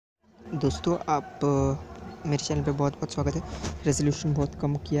दोस्तों आप मेरे चैनल पे बहुत बहुत स्वागत है। रेजोल्यूशन बहुत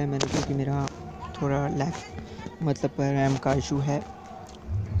कम किया है मैंने क्योंकि मेरा थोड़ा लैग मतलब रैम का इशू है।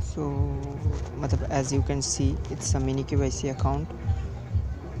 सो मतलब as you can see it's a mini KYC account.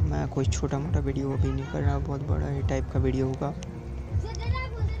 मैं कोई छोटा मोटा वीडियो अभी नहीं कर रहा, बहुत बड़ा ही टाइप का वीडियो होगा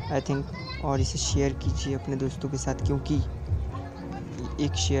आई थिंक। और इसे शेयर कीजिए अपने दोस्तों के साथ क्योंकि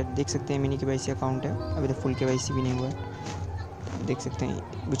एक शेयर देख सकते हैं मिनी KYC अकाउंट है, अभी तो फुल KYC भी नहीं हुआ है, देख सकते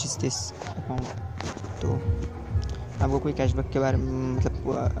हैं विच इज़ दिस अकाउंट। तो आपको कोई कैशबैक के बारे में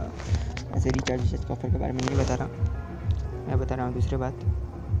मतलब ऐसे रिचार्ज के ऑफर के बारे में नहीं बता रहा, मैं बता रहा हूँ दूसरी बात।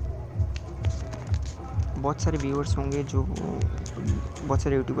 बहुत सारे व्यूअर्स होंगे जो बहुत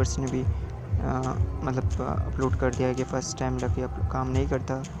सारे यूट्यूबर्स ने भी मतलब अपलोड कर दिया है कि फर्स्ट टाइम लकी काम नहीं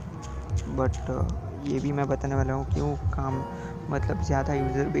करता, बट ये भी मैं बताने वाला हूँ क्यों काम मतलब ज़्यादा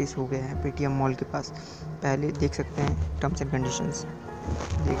यूज़र बेस हो गए हैं पेटीएम मॉल के पास। पहले देख सकते हैं टर्म्स एंड कंडीशंस,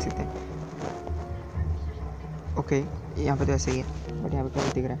 देख सकते हैं ओके यहाँ पे तो ऐसे ही है, बट यहाँ पे क्या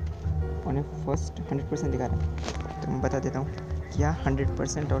दिख रहा है उन्हें फर्स्ट 100% दिखा रहा है। तो मैं बता देता हूँ क्या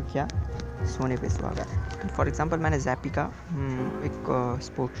 100% और क्या सोने पे सुहागा। फॉर एग्जांपल मैंने जैपी का एक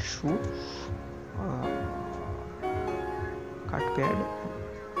स्पोर्ट्स शू कार्ट पैड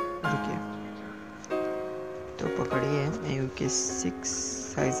रुकिए तो पकड़िए, मैं यूके 6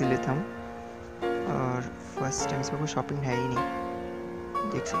 साइज लेता हूँ और फर्स्ट टाइम इसमें कोई शॉपिंग है ही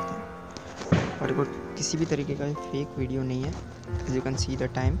नहीं, देख सकते हैं। और कोई किसी भी तरीके का फेक वीडियो नहीं है। As you can see the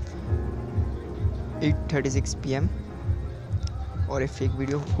time 8:36 PM और एक फेक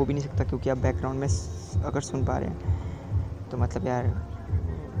वीडियो हो भी नहीं सकता क्योंकि आप बैकग्राउंड में अगर सुन पा रहे हैं तो मतलब यार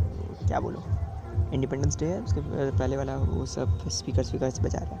क्या बोलो, इंडिपेंडेंस डे है उसके पहले वाला वो सब स्पीकर से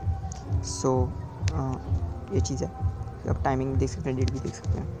बजा रहा है। सो ये चीज़ है। अब टाइमिंग देख सकते हैं, डेट भी देख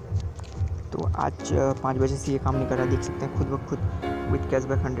सकते हैं। तो आज 5 बजे से ये काम नहीं कर रहा, देख सकते हैं खुद ब खुद विथ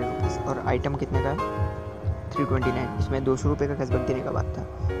कैशबैक 100 रुपीज़। और आइटम कितने का है 329, इसमें 200 रुपये का कैशबैक देने का बात था,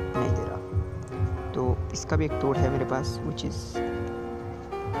 नहीं दे रहा। तो इसका भी एक तोड़ है मेरे पास which is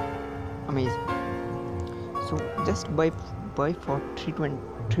amazing. So just by for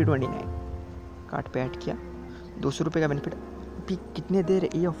 329 cart पे ऐड किया, 200 रुपये का बेनिफिट। अभी कितने देर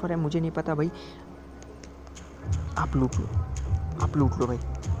ये ऑफ़र है मुझे नहीं पता भाई, आप लूट लो, आप लूट लो भाई,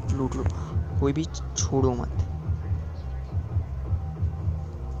 लूट लो, कोई भी छोड़ो मत।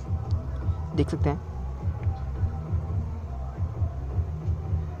 देख सकते हैं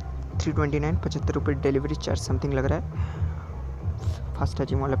 329, 75 रुपये डिलीवरी चार्ज समथिंग लग रहा है।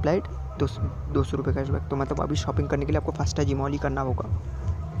 फास्टैग मॉल अप्लाइड, 200 रुपये कैशबैक। तो मतलब अभी शॉपिंग करने के लिए आपको फास्टैग मॉल ही करना होगा,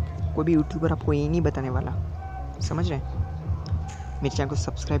 कोई भी यूट्यूबर आपको ये नहीं बताने वाला, समझ रहे हैं। मेरे चैनल को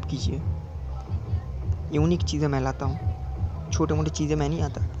सब्सक्राइब कीजिए, यूनिक चीज़ें मैं लाता हूँ, छोटे मोटे चीज़ें मैं नहीं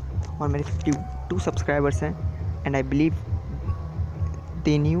आता। और मेरे 52 सब्सक्राइबर्स हैं and I believe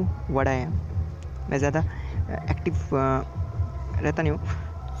they knew what I am. मैं ज़्यादा एक्टिव रहता नहीं हूँ,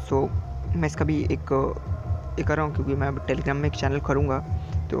 सो मैं इसका भी एक कर रहा हूँ क्योंकि मैं अब टेलीग्राम में एक चैनल करूँगा,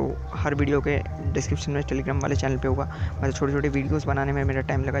 तो हर वीडियो के डिस्क्रिप्शन में टेलीग्राम वाले चैनल पे होगा। मतलब छोटे छोटे वीडियोस बनाने में मेरा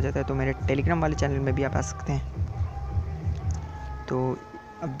टाइम लगा जाता है, तो मेरे टेलीग्राम वाले चैनल में भी आप आ सकते हैं। तो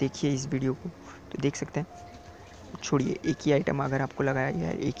अब देखिए इस वीडियो को, तो देख सकते हैं, छोड़िए एक ही आइटम अगर आपको लगाया गया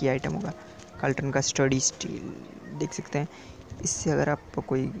है, एक ही आइटम होगा कार्ल्टन का स्टडी स्टील, देख सकते हैं। इससे अगर आप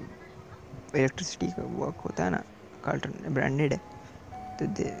कोई इलेक्ट्रिसिटी का वर्क होता है ना, कार्ल्टन ब्रांडेड है, तो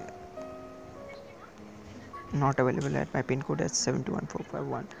दे नॉट अवेलेबल है। माई पिन कोड है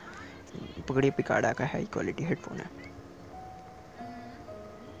 721451। पकड़िए पिकाडा का हाई क्वालिटी हेडफोन है।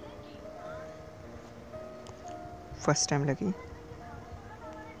 फर्स्ट टाइम लगी,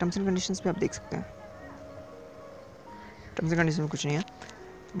 टर्म्स एंड कंडीशंस पे आप देख सकते हैं, टर्म्स एंड कंडीशन में कुछ नहीं है,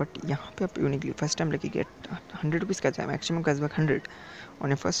 बट यहाँ पे आप यूनिकली फर्स्ट टाइम लगी gate 100 rupees cashback, maximum cashback 100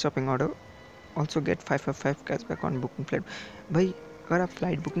 on A first shopping order, also get 555 cashback on booking flight. भाई अगर आप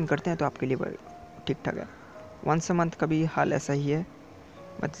फ्लाइट बुकिंग करते हैं तो आपके लिए ठीक ठाक है। वंस अ मंथ का भी हाल ऐसा ही है,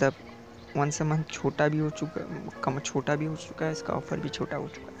 मतलब वंस अ मंथ छोटा भी हो चुका, कम छोटा भी हो चुका है, इसका ऑफ़र भी छोटा हो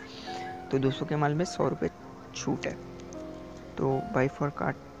चुका है। तो 200 के माल में 100 रुपये छूट है। तो बाई फॉर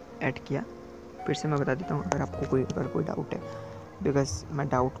कार्ट ऐड किया। फिर से मैं बता देता हूँ अगर आपको कोई डाउट है, बिकॉज मैं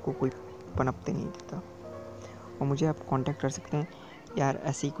डाउट को कोई पनपते नहीं देता। और मुझे आप कांटेक्ट कर सकते हैं यार,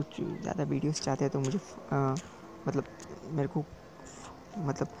 ऐसे ही कुछ ज़्यादा वीडियोस चाहते हैं तो मुझे मतलब मेरे को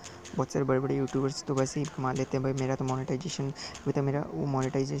मतलब बहुत सारे बड़े बड़े यूट्यूबर्स तो वैसे ही कमा लेते हैं भाई, मेरा तो मोनेटाइजेशन अभी तक मेरा वो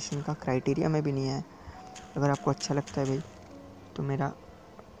मोनेटाइजेशन का क्राइटेरिया में भी नहीं है। अगर आपको अच्छा लगता है भाई तो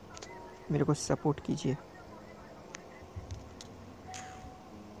मेरे को सपोर्ट कीजिए।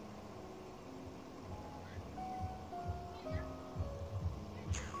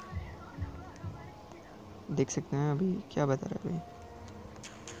 देख सकते हैं अभी क्या बता रहा है भाई,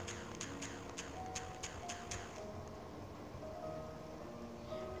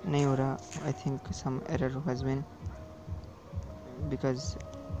 नहीं हो रहा. I think some error has been because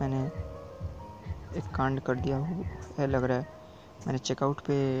मैंने एक कांड कर दिया है लग रहा है. मैंने चेकआउट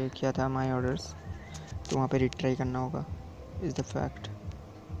पे किया था माई ऑर्डर्स, तो वहाँ पे रिट्राई करना होगा. Is the fact.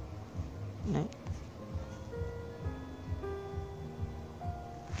 नहीं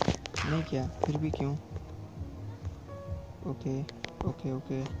नहीं किया, फिर भी क्यों? ओके ओके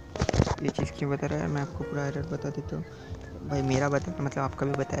ओके, ये चीज़ क्यों बता रहा है? मैं आपको पूरा एरर बता देता हूँ भाई. मेरा बता मतलब आपका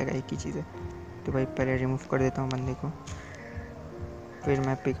भी बताएगा एक ही चीज़ है. तो भाई पहले रिमूव कर देता हूँ बंदे को, फिर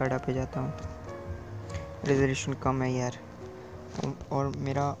मैं पिकाडा पे जाता हूँ. रेजोल्यूशन कम है यार, और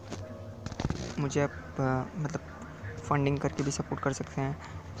मुझे आप मतलब फंडिंग करके भी सपोर्ट कर सकते हैं.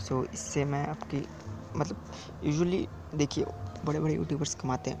 सो इससे मैं आपकी मतलब यूजुअली देखिए बड़े बड़े यूट्यूबर्स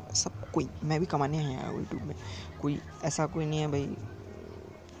कमाते हैं, सब कोई, मैं भी कमाने हैं यार यूट्यूब में. कोई ऐसा कोई नहीं है भाई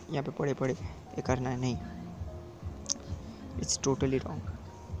यहाँ पे पड़े पड़े ये करना है, नहीं. It's totally wrong.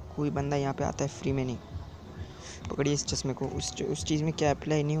 कोई बंदा यहाँ पे आता है फ्री में नहीं. पकड़िए इस चश्मे को. उस चीज़ में क्या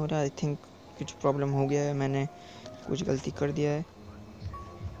अप्लाई नहीं हो रहा. आई थिंक कुछ प्रॉब्लम हो गया है, मैंने कुछ गलती कर दिया है.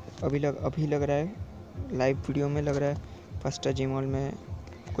 अभी लग रहा है लाइव वीडियो में लग रहा है फर्स्ट मॉल में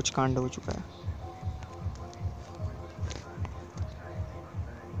कुछ कांड हो चुका है.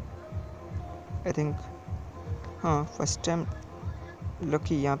 आई थिंक हाँ फर्स्ट टाइम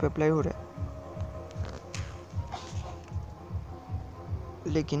लकी यहाँ पे अप्लाई हो रहा है,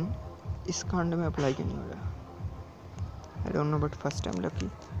 लेकिन इस कांड में अप्लाई क्यों नहीं हो रहा? I don't know, but first time lucky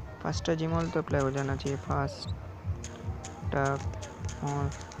first mall तो अप्लाई हो जाना चाहिए. फास्ट और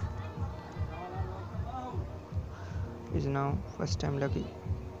is now first time lucky.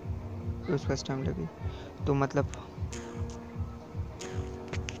 Use first time lucky तो मतलब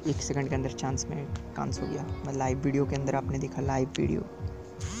 1 सेकंड के अंदर चांस हो गया. मैं लाइव वीडियो के अंदर आपने देखा, लाइव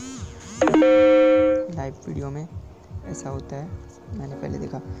वीडियो में ऐसा होता है. मैंने पहले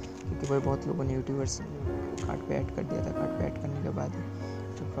देखा क्योंकि भाई बहुत लोगों ने यूट्यूबर्स कार्ड पे ऐड कर दिया था. कार्ड पे ऐड करने के बाद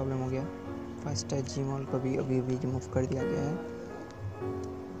जो प्रॉब्लम हो गया, फर्स्ट मॉल को भी अभी रिमूव कर दिया गया है.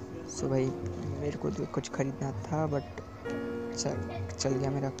 सो भाई मेरे को तो कुछ ख़रीदना था बट चल गया,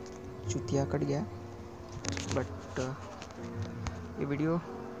 मेरा चुतिया कट गया. बट ये वीडियो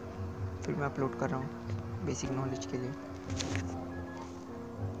फिर मैं अपलोड कर रहा हूँ बेसिक नॉलेज के लिए.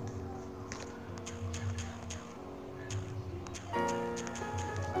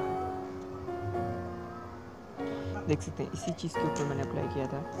 देख सकते हैं इसी चीज़ के ऊपर मैंने अप्लाई किया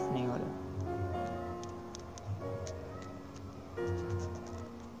था, नहीं हो रहा.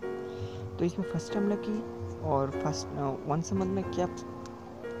 तो इसमें फर्स्ट टाइम लकी और फर्स्ट वन समझ में क्या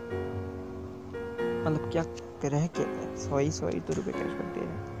मतलब क्या रह के 100 तो रुपये कैश करते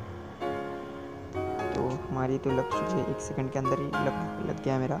हैं. तो हमारी तो लग चुकी है, 1 सेकंड के अंदर ही लग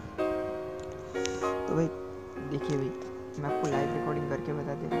गया मेरा. तो भाई देखिए भाई मैं आपको लाइव रिकॉर्डिंग करके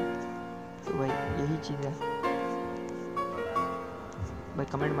बता दे रहा हूँ. तो भाई यही चीज़ है भाई.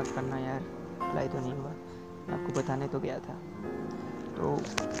 कमेंट मत करना यार, अप्लाई तो नहीं हुआ, मैं आपको बताने तो गया था. तो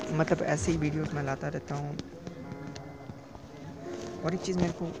मतलब ऐसे ही वीडियोस मैं लाता रहता हूँ. और एक चीज़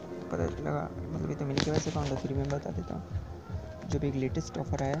मेरे को पता लगा, मतलब ये तो मिनी के वैसे अकाउंट है, फिर मैं बता देता हूँ. जो भी एक लेटेस्ट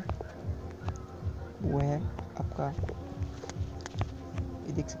ऑफ़र आया वो है आपका,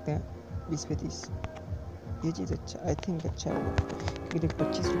 ये देख सकते हैं 20 पे 30. ये चीज़ अच्छा, आई थिंक अच्छा होगा क्योंकि देख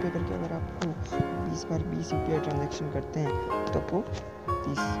 25 रुपये करके अगर आपको 20 बार 20 UPI ट्रांजेक्शन करते हैं तो आपको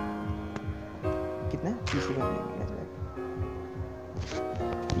 30 कितना 30 रुपये मिलेंगे.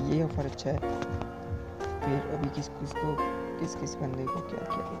 तो ये ऑफ़र अच्छा है. फिर अभी किस बंदे को क्या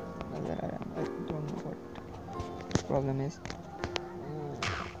नज़र आ रहा है, I don't know what problem is.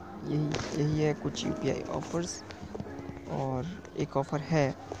 यही है कुछ UPI ऑफर्स. और एक ऑफ़र है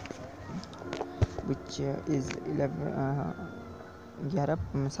विच इज़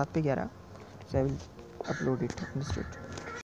 7 पे 11. सो I will upload it. Understood.